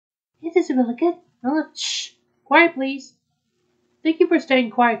This is really good. Shh! Quiet, please. Thank you for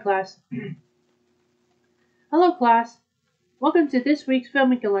staying quiet, class. Hello, class. Welcome to this week's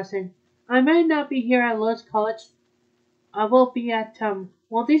filmmaking lesson. I might not be here at Lewis College. I will be at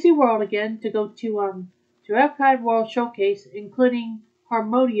Walt Disney World again to go to Epcot World Showcase, including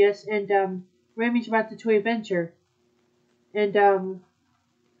Harmonious and Remy's Ratatouille Adventure. And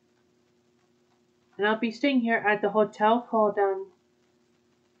I'll be staying here at the hotel called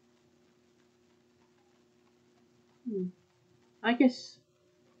I guess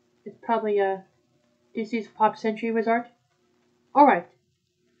it's probably Disney's Pop Century Resort. Alright.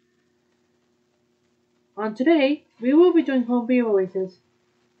 On today, we will be doing home video releases.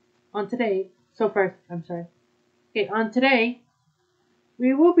 On today,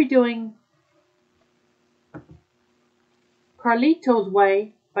 we will be doing Carlito's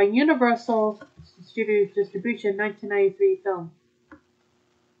Way by Universal Studios Distribution 1993 film.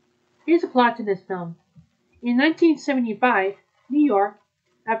 Here's a plot to this film. In 1975, New York,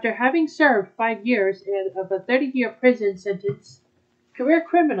 after having served 5 years of a 30-year prison sentence, career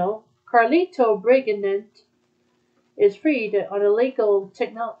criminal Carlito Brigand is freed on a legal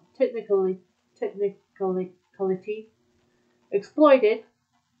technicality exploited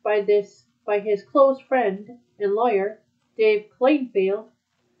by his close friend and lawyer Dave Plainfield.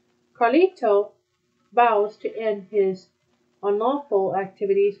 Carlito vows to end his unlawful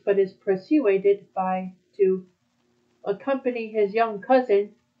activities, but is persuaded to accompany his young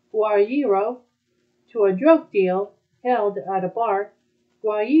cousin Guajiro to a drug deal held at a bar.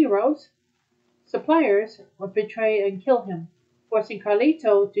 Guajiro's suppliers betray and kill him, forcing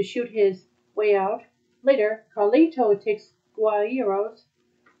Carlito to shoot his way out. Later, Carlito takes Guajiro's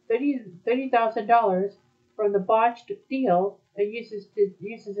 $30,000 from the botched deal and uses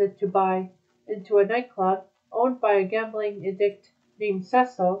it to buy into a nightclub owned by a gambling addict named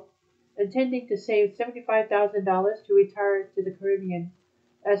Cecil, intending to save $75,000 to retire to the Caribbean.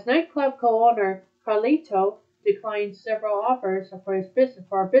 As nightclub co-owner, Carlito declines several offers for a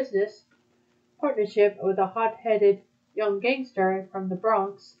business partnership with a hot-headed young gangster from the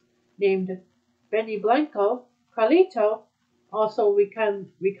Bronx named Benny Blanco. Carlito also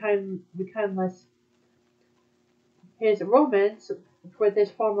rekindles his romance with his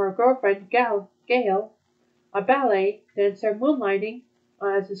former girlfriend Gail, a ballet dancer moonlighting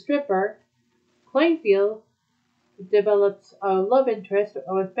as a stripper. Plainfield develops a love interest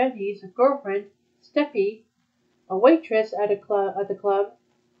with Benny's girlfriend Steffi, a waitress at the club.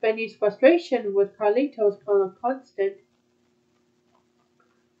 Benny's frustration with Carlito's constant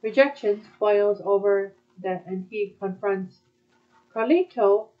rejection boils over that, and he confronts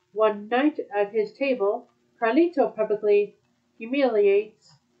Carlito one night at his table. Carlito publicly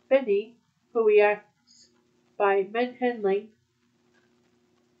humiliates Benny, who reacts by manhandling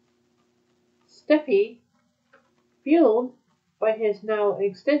Steffi. Fueled by his now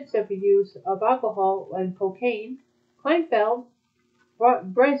extensive use of alcohol and cocaine, Kleinfeld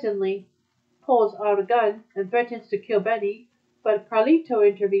brazenly pulls out a gun and threatens to kill Benny, but Carlito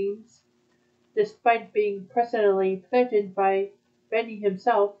intervenes. Despite being personally threatened by Benny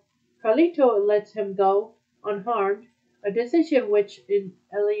himself, Carlito lets him go unharmed, a decision which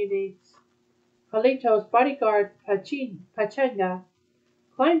alienates Carlito's bodyguard Pachanga.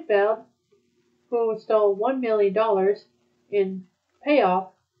 Kleinfeld, who stole $1 million in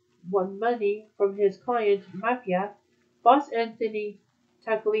payoff money from his client Mafia boss Anthony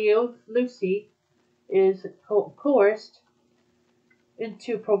Taglialucci, is coerced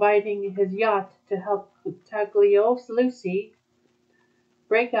into providing his yacht to help Taglialucci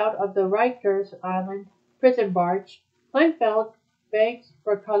break out of the Rikers Island prison barge. Kleinfeld begs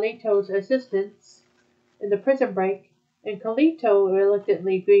for Carlito's assistance in the prison break, and Carlito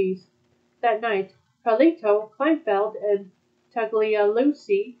reluctantly agrees. That night, Carlito, Kleinfeld, and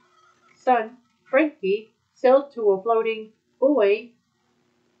Taglialucci's son, Frankie, sailed to a floating buoy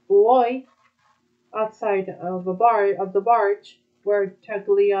outside of the barge, where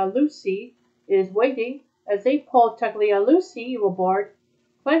Taglialucci is waiting. As they pull Taglialucci aboard,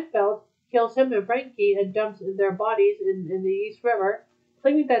 Kleinfeld kills him and Frankie and dumps their bodies in the East River,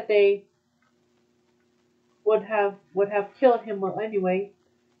 claiming that they would have killed him anyway.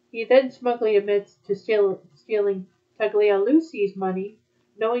 He then smugly admits to stealing Taglialucci's money,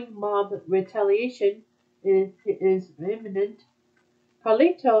 knowing mob retaliation is imminent.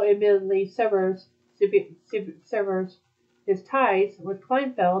 Carlito immediately severs his ties with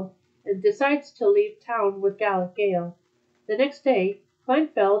Kleinfeld and decides to leave town with Gail. The next day,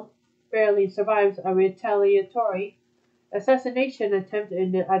 Kleinfeld barely survives a retaliatory assassination attempt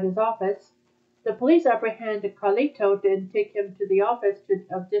at his office. The police apprehend Carlito and take him to the office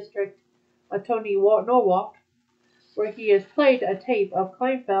of District Attorney Norwalk, where he has played a tape of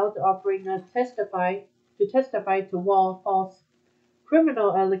Kleinfeld offering to testify to false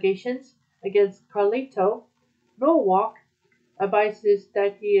criminal allegations against Carlito. Norwalk advises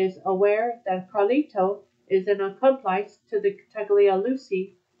that he is aware that Carlito is an accomplice to the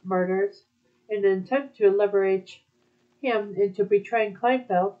Taglialucci murders in an attempt to leverage him into betraying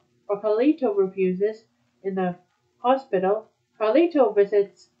Kleinfeld, but Carlito refuses. In the hospital, Carlito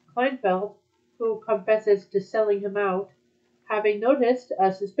visits Kleinfeld, who confesses to selling him out, having noticed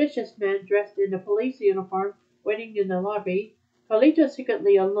a suspicious man dressed in a police uniform waiting in the lobby. Carlito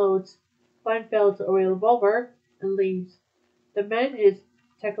secretly unloads Kleinfeld's revolver and leaves. The man is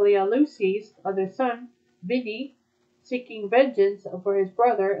Taglialucci's other son, Vinny, seeking vengeance for his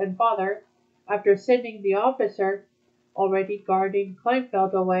brother and father. After sending the officer already guarding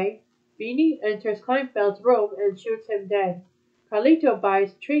Kleinfeld away, Vinny enters Kleinfeld's room and shoots him dead. Carlito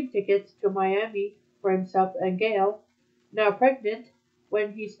buys train tickets to Miami for himself and Gail, now pregnant.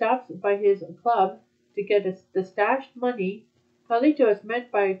 When he stops by his club to get the stashed money, Carlito is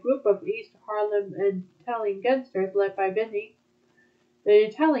met by a group of East Harlem and Italian gangsters led by Vinny. The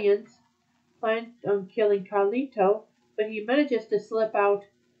Italians plan on killing Carlito, but he manages to slip out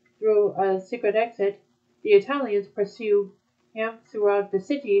through a secret exit. The Italians pursue him throughout the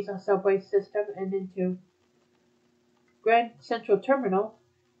city's subway system and into Grand Central Terminal,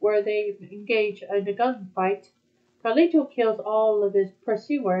 where they engage in a gunfight. Carlito kills all of his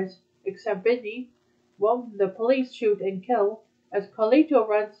pursuers except Vinny, whom the police shoot and kill. As Carlito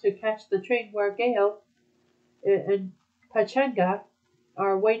runs to catch the train where Gale and Pachanga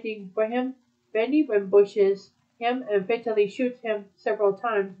are waiting for him, Benny ambushes him and fatally shoots him several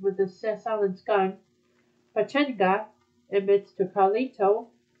times with a silenced gun. Pachanga admits to Carlito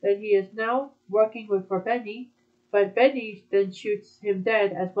that he is now working for Benny, but Benny then shoots him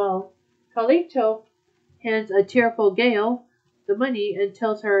dead as well. Carlito hands a tearful Gale the money and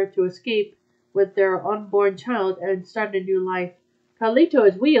tells her to escape with their unborn child and start a new life. Carlito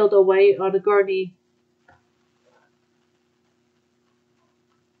is wheeled away on a gurney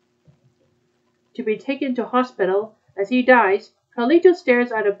to be taken to hospital. As he dies, Carlito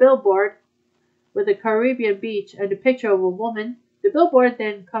stares at a billboard with a Caribbean beach and a picture of a woman. The billboard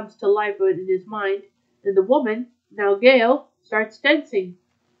then comes to life in his mind, and the woman, now Gail, starts dancing.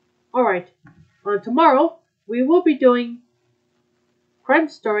 Alright, on tomorrow, we will be doing Crime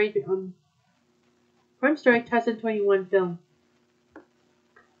Story 2021 film.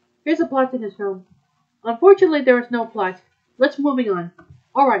 Here's a plot to this film. Unfortunately, there is no plot. Let's moving on.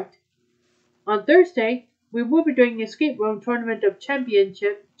 Alright. On Thursday, we will be doing Escape Room Tournament of Champions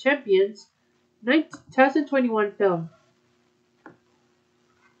 2021 film.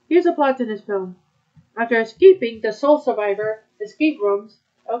 Here's a plot to this film. After escaping the sole survivor escape rooms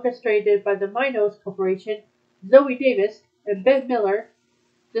orchestrated by the Minos Corporation, Zoe Davis and Ben Miller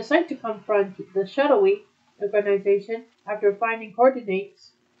decide to confront the Shadowy organization after finding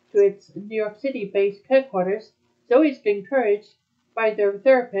coordinates to its New York City-based headquarters. Zoe is encouraged by their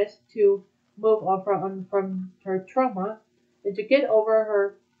therapist to move on from her trauma and to get over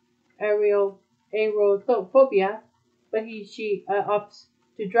her aerophobia, but she opts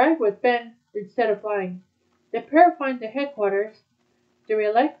to drive with Ben instead of flying. The pair find the headquarters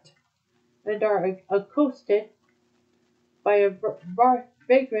derelict and are accosted by a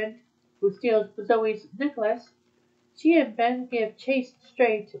vagrant who steals Zoe's necklace. She and Ben give chase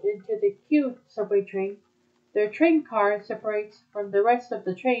straight into the Q subway train. Their train car separates from the rest of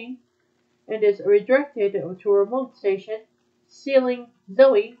the train and is redirected to a remote station, sealing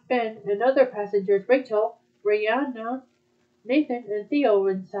Zoe, Ben, and other passengers Rachel, Brianna, Nathan, and Theo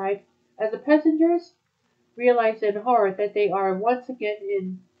inside. As the passengers realize in horror that they are once again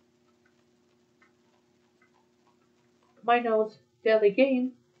in Minos' deadly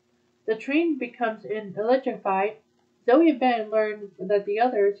game, the train becomes electrified. Zoe and Ben learn that the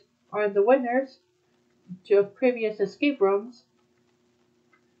others are the winners to previous escape rooms,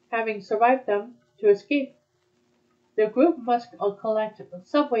 having survived them. To escape, the group must collect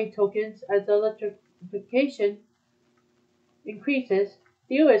subway tokens as the electrification increases.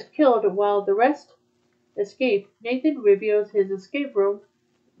 Theo is killed while the rest escape. Nathan reveals his escape room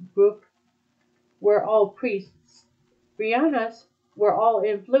group were all priests. Brianna's were all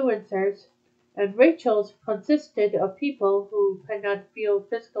influencers, and Rachel's consisted of people who cannot feel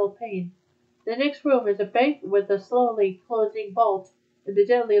physical pain. The next room is a bank with a slowly closing vault and the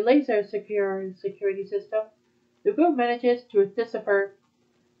deadly laser security system. The group manages to decipher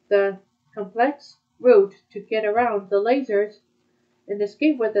the complex route to get around the lasers and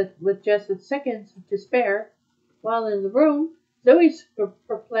escape with just seconds to spare. While in the room, Zoe's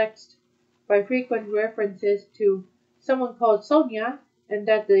perplexed by frequent references to someone called Sonia and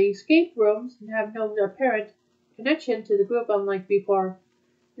that the escape rooms have no apparent connection to the group unlike before.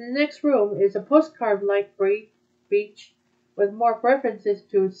 In the next room is a postcard-like beach with more references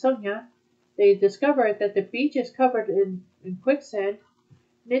to Sonia. They discover that the beach is covered in quicksand.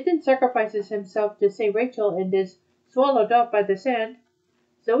 Nathan sacrifices himself to save Rachel and is swallowed up by the sand.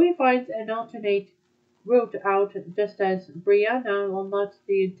 Zoe finds an alternate route out just as Brianna unlocks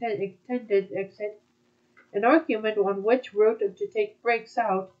the intended exit. An argument on which route to take breaks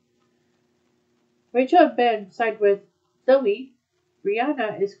out. Rachel and Ben side with Zoe.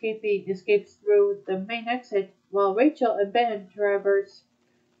 Brianna escapes through the main exit, while Rachel and Ben traverse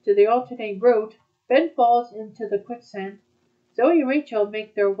to the alternate route. Ben falls into the quicksand. Zoe and Rachel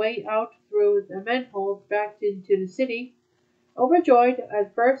make their way out through the manhole back into the city, overjoyed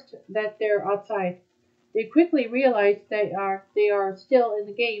at first that they're outside. They quickly realize they are still in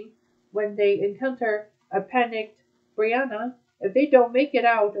the game when they encounter a panicked Brianna. If they don't make it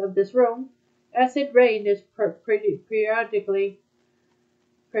out of this room, acid rain is periodically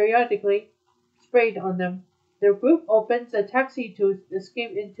sprayed on them. The group opens a taxi to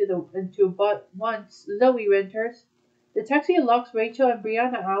escape but once Zoe enters, the taxi locks Rachel and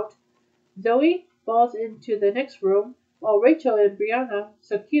Brianna out. Zoe falls into the next room, while Rachel and Brianna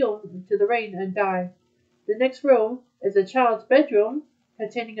succumb to the rain and die. The next room is a child's bedroom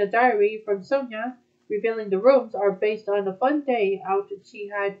containing a diary from Sonia, revealing the rooms are based on a fun day out she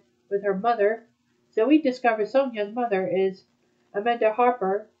had with her mother. Zoe discovers Sonia's mother is Amanda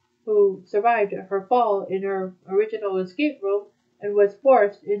Harper, who survived her fall in her original escape room and was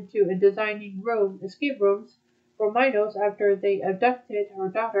forced into designing escape rooms for minors after they abducted her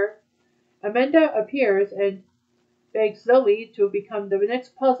daughter. Amanda appears and begs Zoe to become the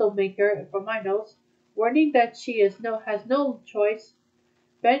next puzzle maker for minors, warning that she has no choice.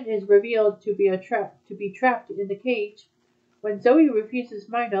 Ben is revealed to be trapped in the cage. When Zoe refuses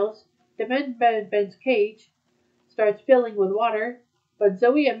Minos, Ben's cage starts filling with water, but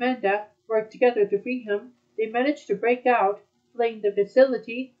Zoe and Amanda work together to free him. They manage to break out, fleeing the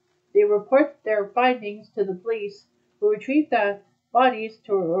facility. They report their findings to the police, who retrieve the bodies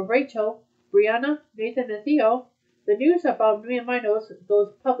of Rachel, Brianna, Nathan, and Theo. The news about Minos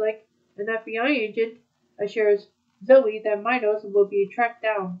goes public. An FBI agent assures Zoe that Minos will be tracked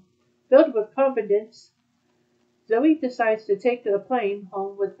down. Filled with confidence, Zoe decides to take the plane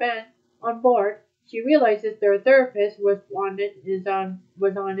home with Ben on board. She realizes their therapist was on it, and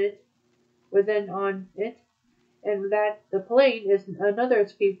that the plane is another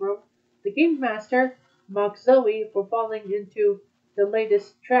escape room. The game master mocks Zoe for falling into the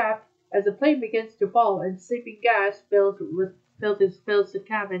latest trap as the plane begins to fall and sleeping gas fills the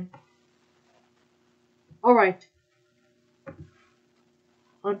cabin. Alright.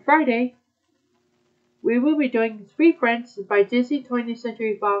 On Friday, we will be doing Three Friends by Disney 20th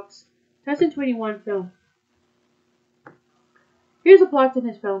Century Fox 2021 film. Here's a plot to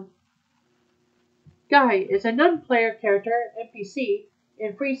this film. Guy is a non-player character, NPC,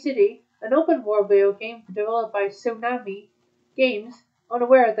 in Free City, an open-world video game developed by Tsunami Games.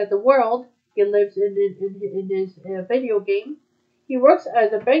 Unaware that the world he lives in is a video game, he works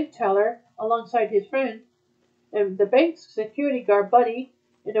as a bank teller alongside his friend and the bank's security guard buddy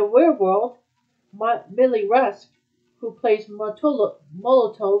in a weird world. Millie Rusk, who plays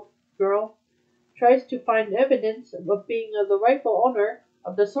Molotov Girl, tries to find evidence of being the rightful owner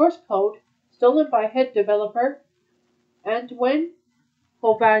of the source code stolen by head developer Antwin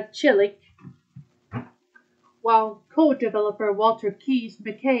Kovacilik, while co-developer Walter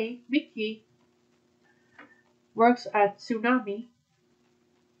Mickey works at Tsunami.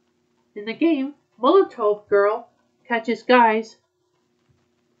 In the game, Molotov Girl catches Guy's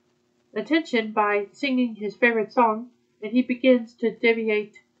attention by singing his favorite song, and he begins to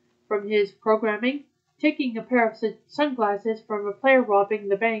deviate from his programming, taking a pair of sunglasses from a player robbing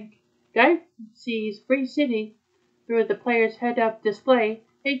the bank. Guy sees Free City through the player's head-up display,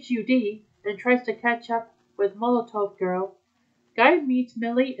 HUD, and tries to catch up with Molotov Girl. Guy meets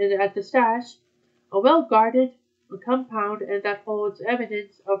Millie at the stash, a well-guarded compound and that holds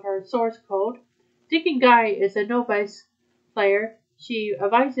evidence of her source code. Thinking Guy is a novice player, she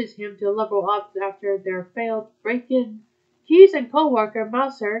advises him to level up after their failed break-in. Keys and co-worker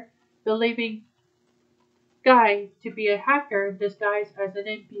Mouser, believing Guy to be a hacker disguised as an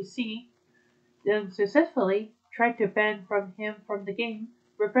NPC, successfully tried to ban him from the game,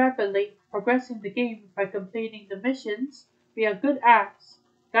 rapidly progressing the game by completing the missions via good acts.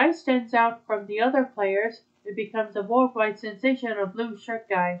 Guy stands out from the other players it becomes a worldwide sensation of Blue Shirt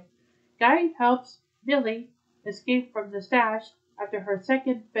Guy. Guy helps Millie escape from the stash after her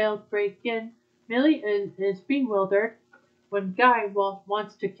second failed break-in. Millie is bewildered when Guy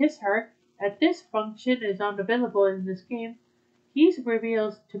wants to kiss her. As this function is unavailable in this game, he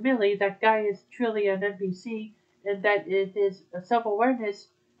reveals to Millie that Guy is truly an NPC and that his self-awareness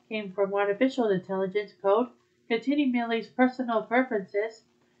came from artificial intelligence code containing Millie's personal preferences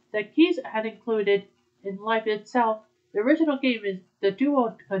that Keys had included in life itself. The original game is the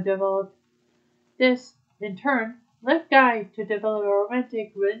duo developed. This, in turn, led Guy to develop a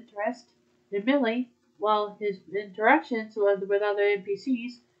romantic interest in Millie, while his interactions with other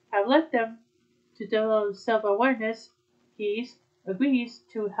NPCs have led them to develop self-awareness. Keys agrees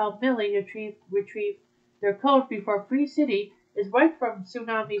to help Millie retrieve their code before Free City is wiped from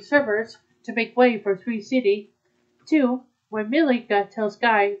Tsunami servers to make way for Free City. 2. When Millie tells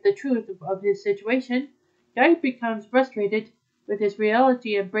Guy the truth of his situation, Guy becomes frustrated with his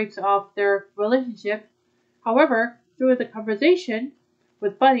reality and breaks off their relationship. However, through the conversation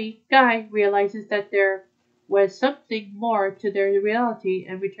with Buddy, Guy realizes that there was something more to their reality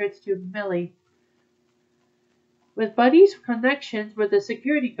and returns to Millie. With Buddy's connections with the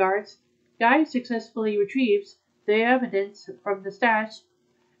security guards, Guy successfully retrieves the evidence from the stash.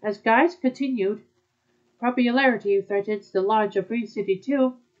 As Guy's continued popularity threatens the launch of Free City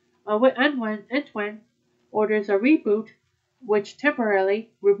 2, Antoine orders a reboot which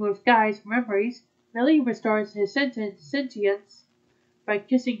temporarily removes Guy's memories. Millie restores his sentience by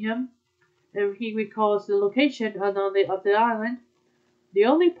kissing him, and he recalls the location of the island, the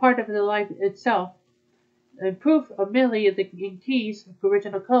only part of the life itself, and proof of Millie in Key's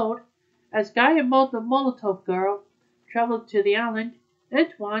original code. As Guy and the Molotov Girl travel to the island,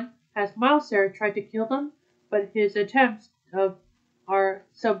 Antoine has Mouser try to kill them, but his attempts are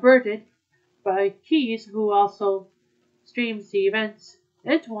subverted by Keys, who also streams the events.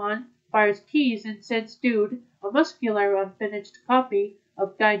 Antoine fires Keys and sends Dude, a muscular unfinished copy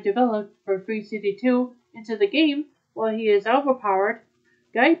of Guy developed for Free City 2, into the game while he is overpowered.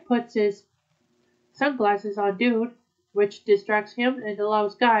 Guy puts his sunglasses on Dude, which distracts him and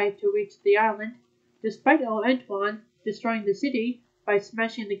allows Guy to reach the island, despite Antoine destroying the city by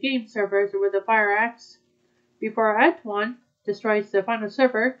smashing the game servers with a fire axe. Before Antoine destroys the final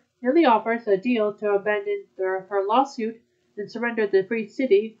server, Millie offers a deal to abandon her lawsuit and surrender the Free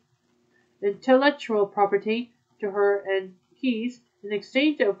City intellectual property to her and Keys in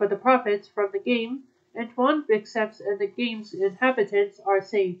exchange for the profits from the game. Antoine accepts and the game's inhabitants are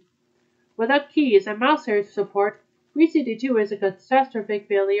saved. Without Keys and Mouser's support, Free City 2 is a catastrophic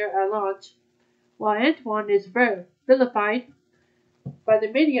failure at launch. While Antoine is vilified by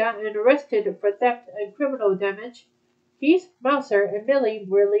the media and arrested for theft and criminal damage, Keys, Mouser, and Millie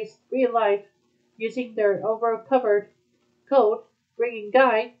release real life using their overcovered code, bringing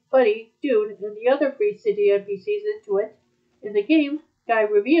Guy, Buddy, Dude, and the other Free City NPCs into it. In the game, Guy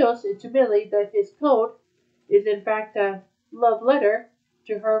reveals to Millie that his code is in fact a love letter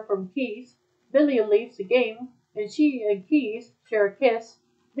to her from Keys. Millie leaves the game, and she and Keys share a kiss.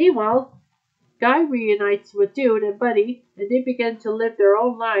 Meanwhile, Guy reunites with Dude and Buddy, and they begin to live their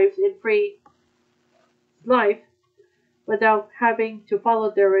own lives in free life without having to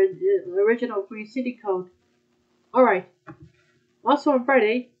follow their original Free City code. Alright, also on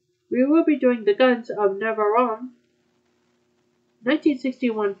Friday, we will be doing The Guns of Navarone,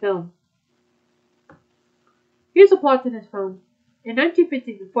 1961 film. Here's a plot to this film. In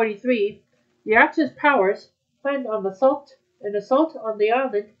 1943, the Axis powers planned an assault on the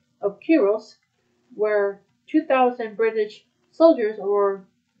island of Kyros, where 2,000 British soldiers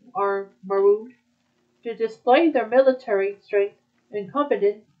are marooned. To display their military strength and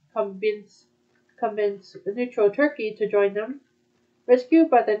convince neutral Turkey to join them. Rescue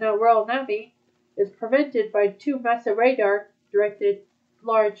by the Royal Navy is prevented by two massive radar-directed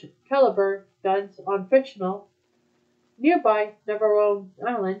large caliber guns on fictional nearby Navarone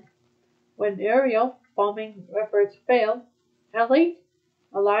Island. When aerial bombing efforts fail,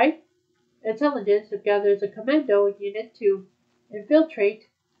 Allied intelligence gathers a commando unit to infiltrate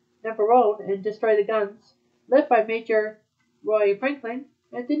Navarone and destroy the guns, led by Major Roy Franklin,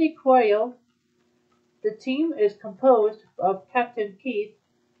 Anthony Quayle. The team is composed of Captain Keith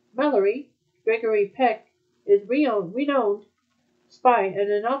Mallory, Gregory Peck is renowned spy and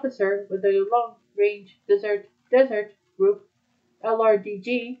an officer with the long-range desert group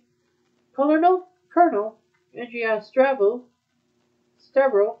LRDG, Colonel Andrea Stavro,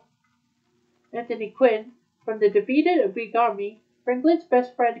 Anthony Quinn from the defeated Greek army, Franklin's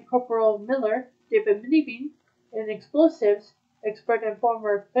best friend Corporal Miller, David Niven, an explosives expert and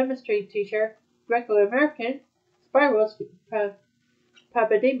former chemistry teacher, Greco-American, Spiros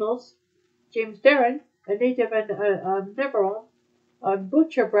Papademos, James Darren, a native and Navarro,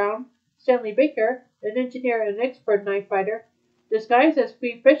 Butcher Brown, Stanley Baker, an engineer and expert knife fighter, disguised as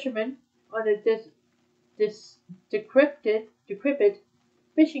free fishermen on a decrepit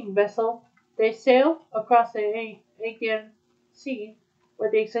fishing vessel. They sail across the Aegean Sea, where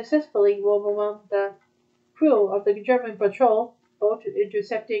they successfully overwhelm the crew of the German patrol boat,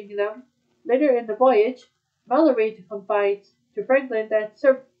 intercepting them. Later in the voyage, Mallory confides to Franklin that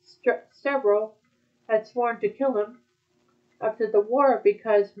Stavro had sworn to kill him after the war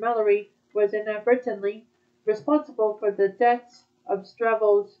because Mallory was inadvertently responsible for the deaths of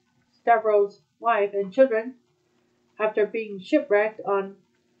Stavro's wife and children after being shipwrecked on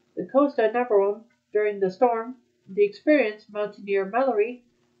the coast of Navarone during the storm. The experienced mountaineer Mallory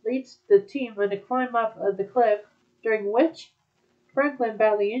leads the team on a climb up the cliff, during which Franklin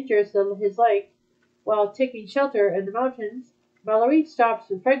badly injures his leg. While taking shelter in the mountains, Mallory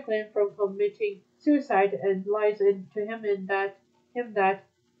stops Franklin from committing suicide and lies to him that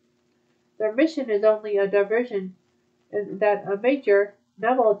their mission is only a diversion and that a major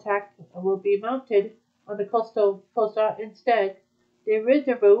naval attack will be mounted on the coast instead. They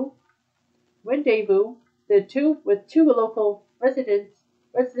rendezvous with two local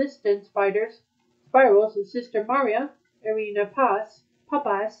resistance fighters, Spiral's sister Maria, Irina Papas,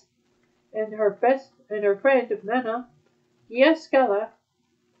 and her friend Nana Giascala,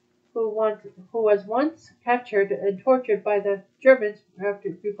 who was once captured and tortured by the Germans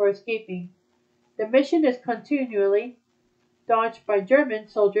before escaping. The mission is continually dodged by German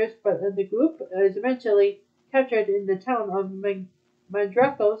soldiers, but the group is eventually captured in the town of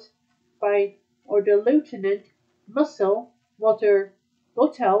Mandrakos by Order Lieutenant Muscle Walter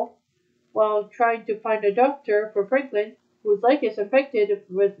Gotel while trying to find a doctor for Franklin, whose leg is infected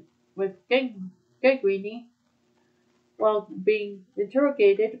with gangrene. While being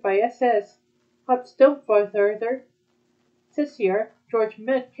interrogated by SS Hauptsturmführer Ciccier George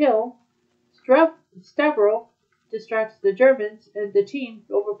Kill, Stavro distracts the Germans and the team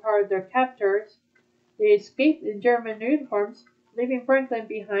overpower their captors. They escape in German uniforms, leaving Franklin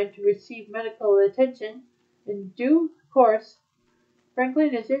behind to receive medical attention. In due course,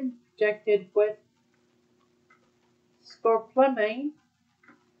 Franklin is injected with scopolamine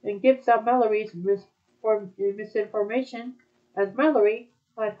and gives out Mallory's misinformation. As Mallory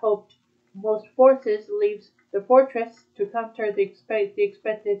had hoped, most forces leaves the fortress to counter the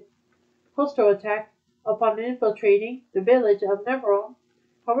expected coastal attack upon infiltrating the village of Navarone.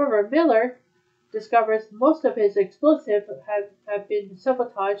 However, Miller discovers most of his explosives have been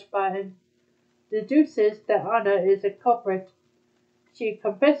sabotaged and deduces that Anna is a culprit. She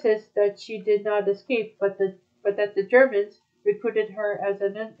confesses that she did not escape, but that the Germans recruited her as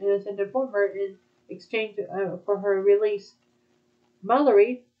an informer in exchange for her release.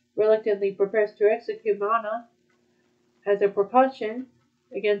 Mallory reluctantly prepares to execute Anna as a precaution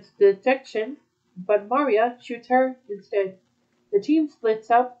against detection, but Maria shoots her instead. The team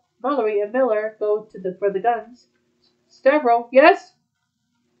splits up. Mallory and Miller go for the guns. Stavro, yes?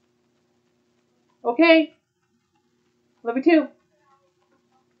 Okay. Love you too.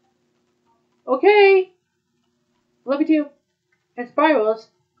 Okay. Love you too. And Spirals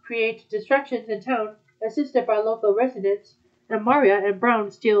create distractions in town, assisted by local residents, and Maria and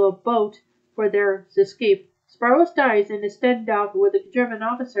Brown steal a boat for their escape. Spirals dies in a standoff with a German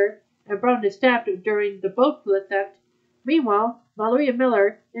officer, and Brown is stabbed during the boat theft. Meanwhile, Mallory and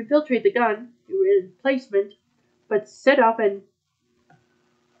Miller infiltrate the gun emplacement, but set off an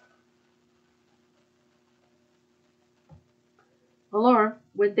alarm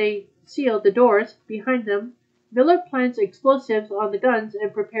when they seal the doors behind them. Miller plants explosives on the guns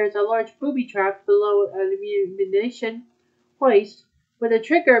and prepares a large booby trap below an ammunition hoist. With a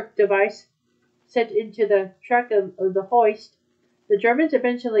trigger device set into the track of the hoist, the Germans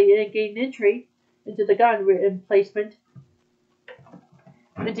eventually gain entry into the gun emplacement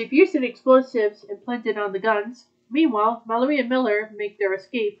and defuse the explosives implanted on the guns. Meanwhile, Mallory and Miller make their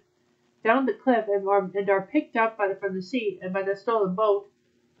escape down the cliff and are picked up from the sea and by the stolen boat.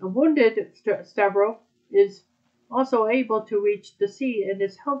 A wounded Stavro is also able to reach the sea and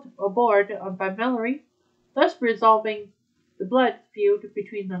is helped aboard by Mallory, thus resolving the blood feud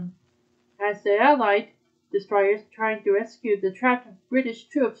between them. As the Allied destroyers trying to rescue the trapped British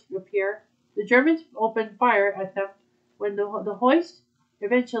troops appear, the Germans open fire at them. When the hoist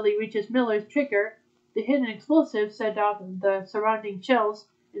eventually reaches Miller's trigger, the hidden explosives set off the surrounding shells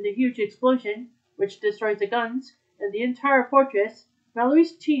in a huge explosion, which destroys the guns and the entire fortress.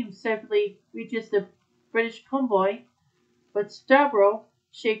 Mallory's team safely reaches the British convoy, but Stavro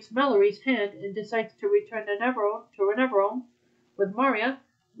shakes Mallory's hand and decides to return to Neverone with Maria.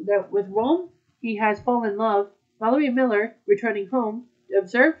 That with Rome, he has fallen in love. Mallory and Miller, returning home,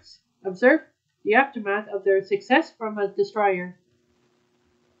 observe the aftermath of their success from a destroyer.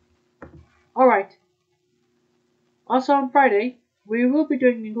 Alright. Also on Friday, we will be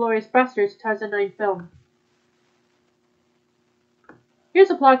doing Inglourious Basterds 2009 film. Here's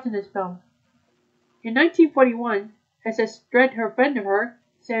the plot in this film. In 1941, SS Dreadher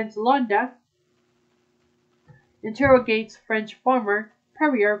Sans Londa interrogates French farmer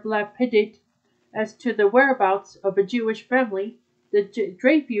Pierre Lapidit as to the whereabouts of a Jewish family. The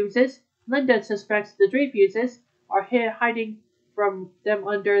Dreyfuses, Linda suspects the Dreyfuses are hiding from them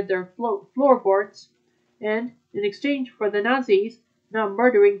under their floorboards, and in exchange for the Nazis not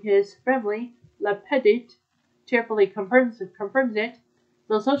murdering his family, Lapidit tearfully confirms it.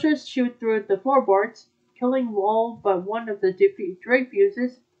 The soldiers shoot through the floorboards, killing all but one of the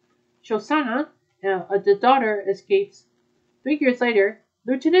Dreyfuses. Shosanna, the daughter, escapes. 3 years later,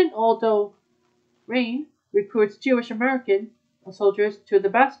 Lieutenant Aldo Rain recruits Jewish American soldiers to the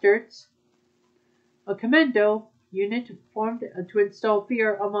Bastards, a commando unit formed to instill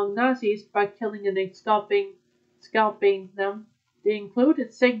fear among Nazis by killing and scalping them. They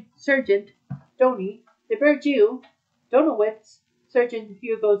include Sergeant Donny, the Bear Jew, Donowitz, Sergeant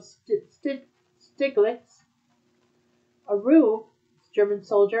Hugo Stiglitz, a Rue German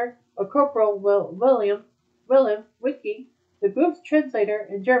soldier, a Corporal Wilhelm Wicke, the group's translator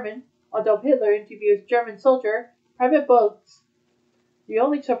in German. Adolf Hitler interviews German soldier Private Boltz, the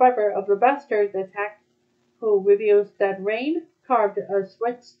only survivor of the bastard attack, who reveals that Rain carved a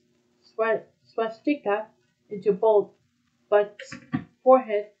swastika into Boltz's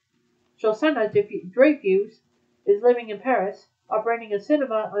forehead. Shosanna Dreyfus is living in Paris, operating a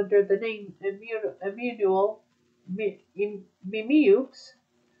cinema under the name Emmanuel Mimieux.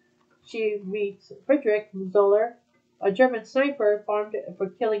 She meets Friedrich Zoller, a German sniper farmed for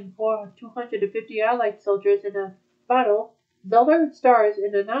killing 250 Allied soldiers in a battle. Zoller stars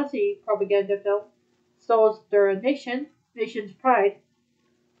in a Nazi propaganda film, Souls their nation's pride,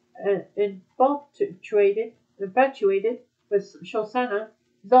 infatuated with Shosanna.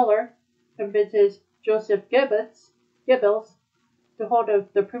 Zoller convinces Joseph Goebbels to hold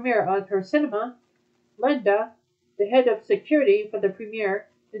the premiere at her cinema. Linda, the head of security for the premiere,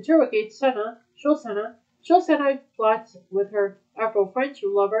 interrogates Shosanna. Shosanna plots with her Afro-French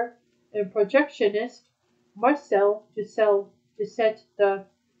lover and projectionist Marcel to set the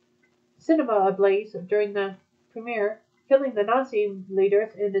cinema ablaze during the premiere, killing the Nazi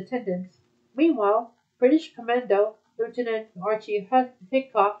leaders in attendance. Meanwhile, British Commando Lieutenant Archie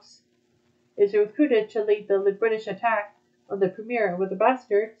Hickox is recruited to lead the British attack on the premiere with the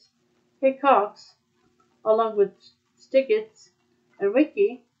Bastards. Hickox, along with Stiglitz and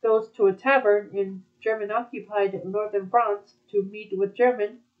Wicke, goes to a tavern in German-occupied northern France to meet with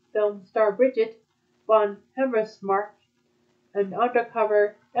German film star Brigitte von Hammersmark, an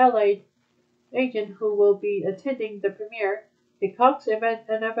undercover Allied agent who will be attending the premiere. Hickox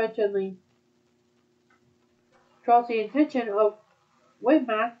eventually draws the attention of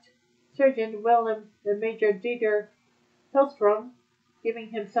Wehrmacht Sergeant Wilhelm and Major Dieter Hellstrom, giving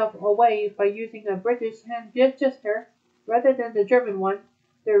himself away by using a British hand gesture rather than the German one.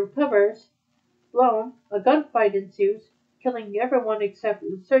 The recovers blown, a gunfight ensues, killing everyone except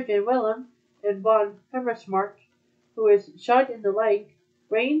Sergeant Wilhelm and von Hammersmark, who is shot in the leg.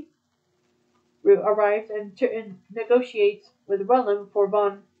 Rain arrives and negotiates with Wilhelm for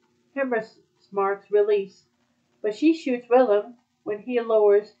von Hammersmark's release, but she shoots Wilhelm when he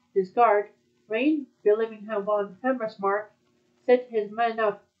lowers his guard. Rain, believing how von Hammersmark set his men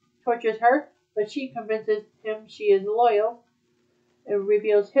up, tortures her, but she convinces him she is loyal and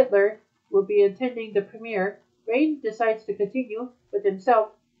reveals Hitler will be attending the premiere. Rain decides to continue with himself,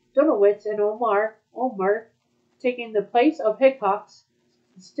 Donowitz and Omar taking the place of Hickox,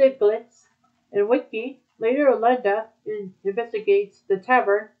 Stiglitz, and Wicke. Later, Linda investigates the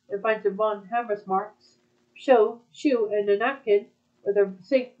tavern and finds a von Hammersmark's shoe and a napkin with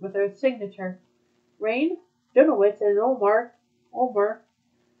her signature. Rain, Donowitz, and Omar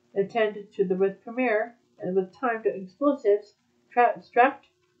attend to the premiere, and with timed explosives strapped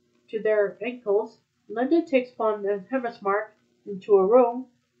to their ankles, Linda takes von Hammersmark into a room,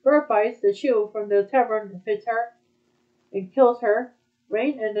 verifies the shoe from the tavern fits her, and kills her.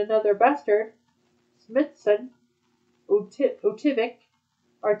 Rain and another bastard, Smithson Utivik,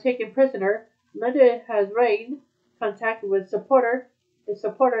 are taken prisoner. Linda has Rain contact with his supporter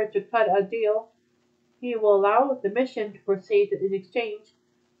to cut a deal. He will allow the mission to proceed in exchange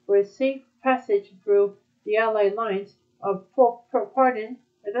for a safe passage through the Allied lines. of full pardon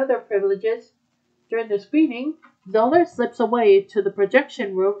and other privileges. During the screening, Zoller slips away to the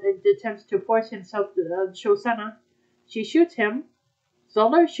projection room and attempts to force himself to Shosanna. She shoots him.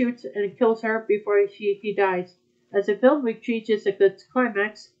 Zoller shoots and kills her before he dies. As the film reaches its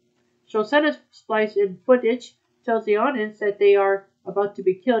climax, Shosanna's spliced in footage tells the audience that they are about to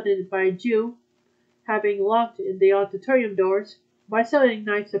be killed by a Jew. Having locked the auditorium doors, Marcel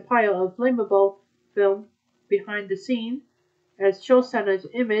ignites a pile of flammable film behind the scene as Shosanna's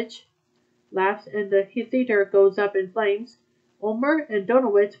image laughs and the theater goes up in flames. Omer and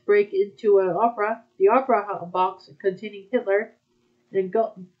Donowitz break into the opera box containing Hitler and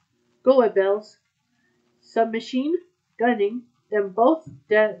Goebbels' submachine gunning them both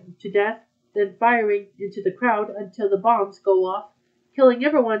to death, then firing into the crowd until the bombs go off, killing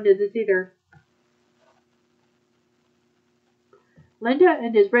everyone in the theater. Linda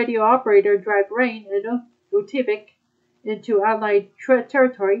and his radio operator drive Rain and Utivik into Allied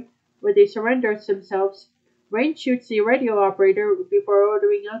territory, where they surrender themselves. Rain shoots the radio operator before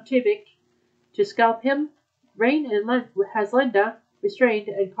ordering Utivik to scalp him. Rain has Linda restrained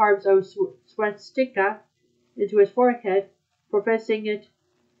and carves a swastika into his forehead, professing it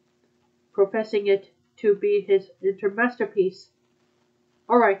to be his masterpiece.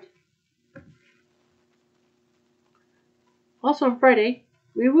 Alright. Also on Friday,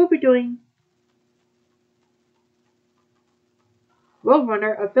 we will be doing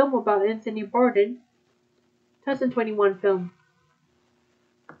Roadrunner, a film about Anthony Bourdain, 2021 film.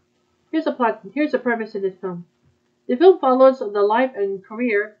 Here's the premise of this film. The film follows the life and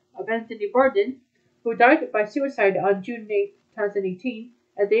career of Anthony Bourdain, who died by suicide on June 8, 2018,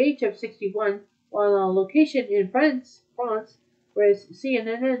 at the age of 61, while on location in France, where his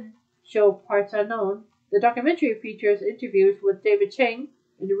CNN show Parts Unknown. The documentary features interviews with David Chang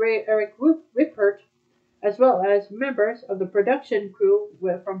and Eric Rippert, as well as members of the production crew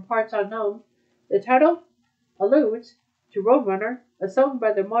from Parts Unknown. The title alludes to Roadrunner, a song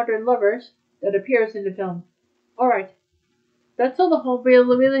by the Modern Lovers that appears in the film. Alright, that's all the home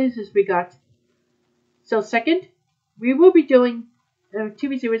releases we got. So second, we will be doing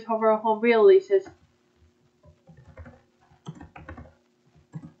TV series over home releases.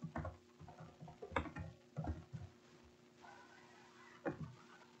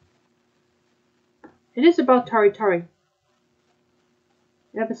 It is about Tari Tari.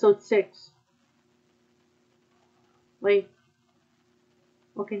 Episode 6. Wait.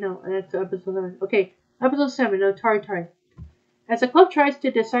 Okay, no, that's episode 7. Okay, episode 7 of Tari Tari. As the club tries to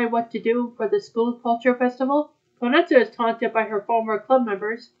decide what to do for the school culture festival, Konetsu is taunted by her former club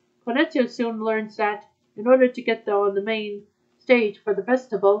members. Konetsu soon learns that, in order to get on the main stage for the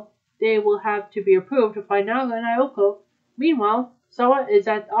festival, they will have to be approved by Naoko. Meanwhile, Sawa is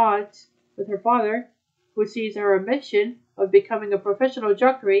at odds with her father, who sees her ambition of becoming a professional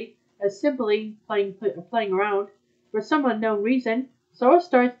jockey as simply playing around. For some unknown reason, Sawa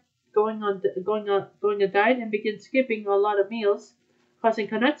starts going a diet and begins skipping a lot of meals, causing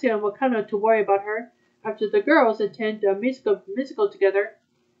Konetsu and Wakano to worry about her. After the girls attend a musical together,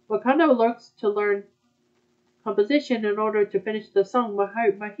 Wakano looks to learn composition in order to finish the song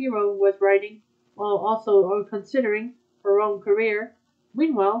Mahiro was writing, while also considering her own career.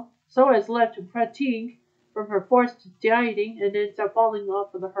 Meanwhile, Sawa is left fatigued from her forced dieting and ends up falling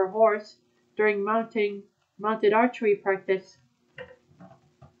off of her horse during mounted archery practice.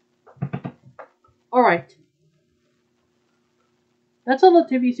 Alright. That's all the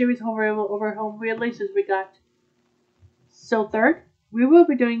TV series over home releases we got. So third, we will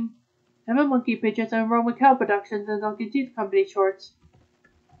be doing Emma Monkey Pictures and Roman Cow Productions and Donkey Teeth Company shorts.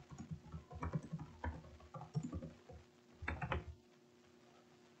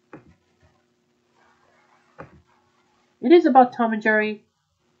 It is about Tom and Jerry.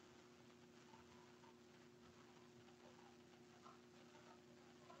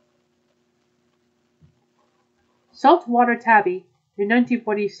 Saltwater Tabby in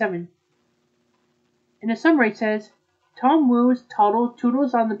 1947. In a summary it says, Tom woos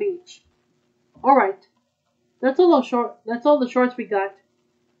Toodles on the beach. Alright. That's all the shorts we got.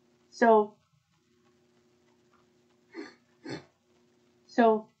 So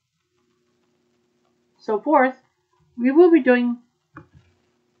fourth, we will be doing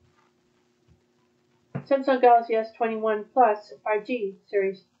Samsung Galaxy S21 Plus 5G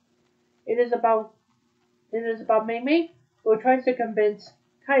series. It is about Mei Mei, who tries to convince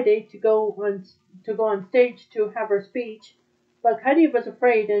Kaide to go on stage to have her speech, but Kaide was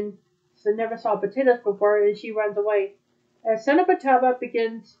afraid and never saw potatoes before, and she runs away. As Senabataba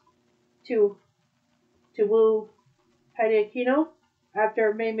begins to woo Kaide Akino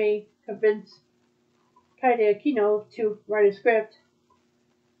after Mei Mei